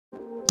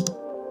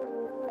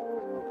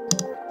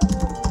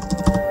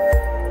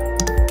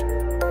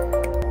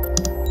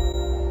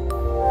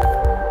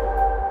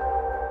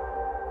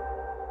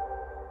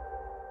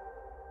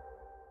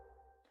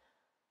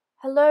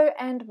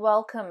and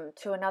welcome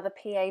to another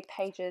PA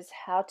Pages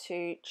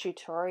how-to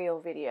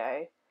tutorial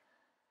video.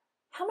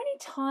 How many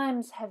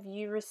times have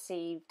you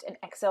received an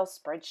Excel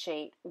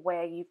spreadsheet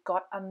where you've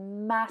got a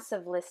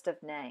massive list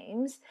of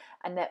names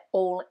and they're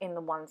all in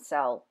the one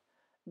cell?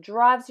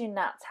 Drives you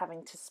nuts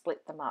having to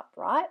split them up,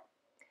 right?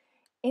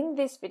 In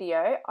this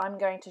video, I'm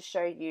going to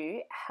show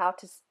you how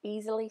to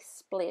easily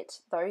split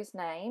those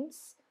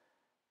names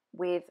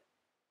with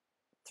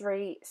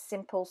 3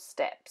 simple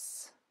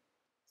steps.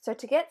 So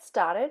to get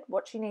started,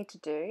 what you need to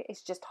do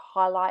is just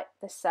highlight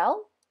the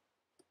cell,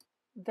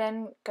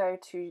 then go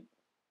to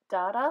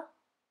Data,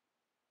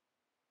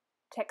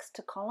 Text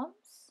to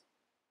Columns,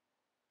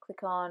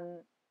 click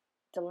on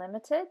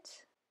Delimited,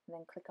 and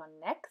then click on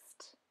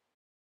Next.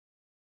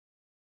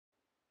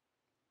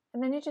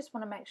 And then you just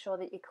want to make sure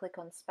that you click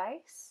on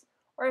space,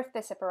 or if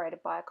they're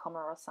separated by a comma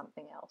or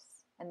something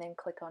else, and then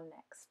click on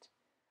Next.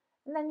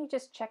 And then you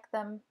just check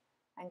them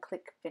and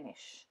click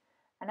Finish.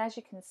 And as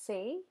you can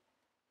see,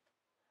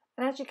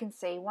 once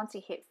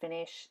you hit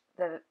finish,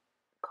 the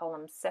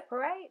columns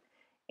separate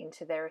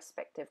into their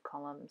respective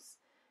columns.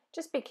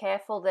 Just be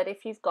careful that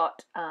if you've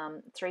got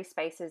 3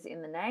 spaces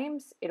in the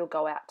names, it'll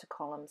go out to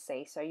column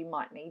C, so you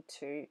might need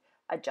to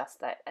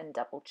adjust that and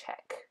double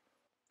check.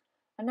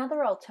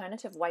 Another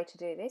alternative way to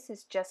do this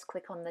is just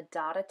click on the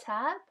Data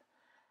tab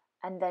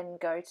and then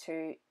go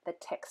to the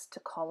Text to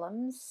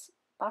Columns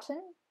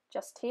button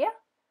just here,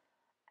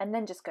 and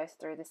then just go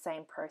through the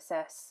same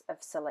process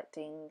of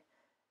selecting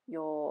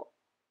your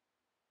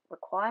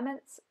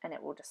requirements, and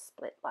it will just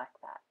split like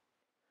that.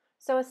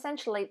 So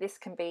essentially this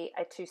can be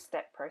a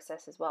 2-step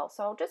process as well.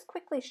 So I'll just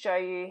quickly show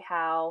you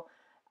how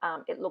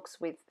it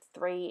looks with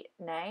 3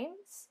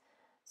 names.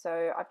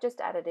 So I've just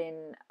added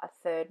in a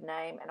 3rd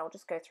name, and I'll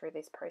just go through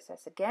this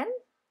process again.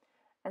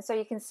 And so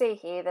you can see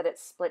here that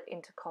it's split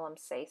into column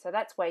C. So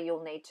that's where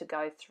you'll need to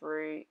go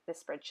through the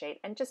spreadsheet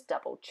and just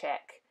double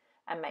check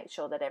and make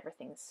sure that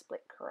everything's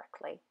split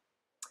correctly.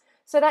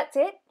 So that's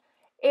it.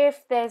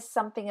 If there's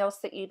something else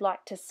that you'd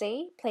like to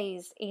see,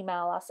 please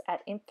email us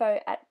at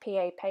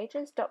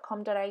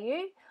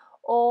info@papages.com.au,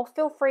 or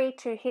feel free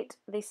to hit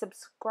the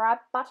subscribe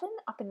button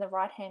up in the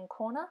right hand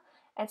corner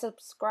and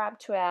subscribe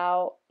to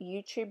our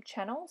YouTube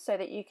channel so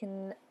that you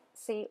can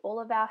see all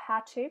of our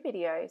how-to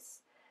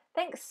videos.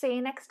 Thanks, see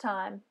you next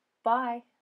time. Bye.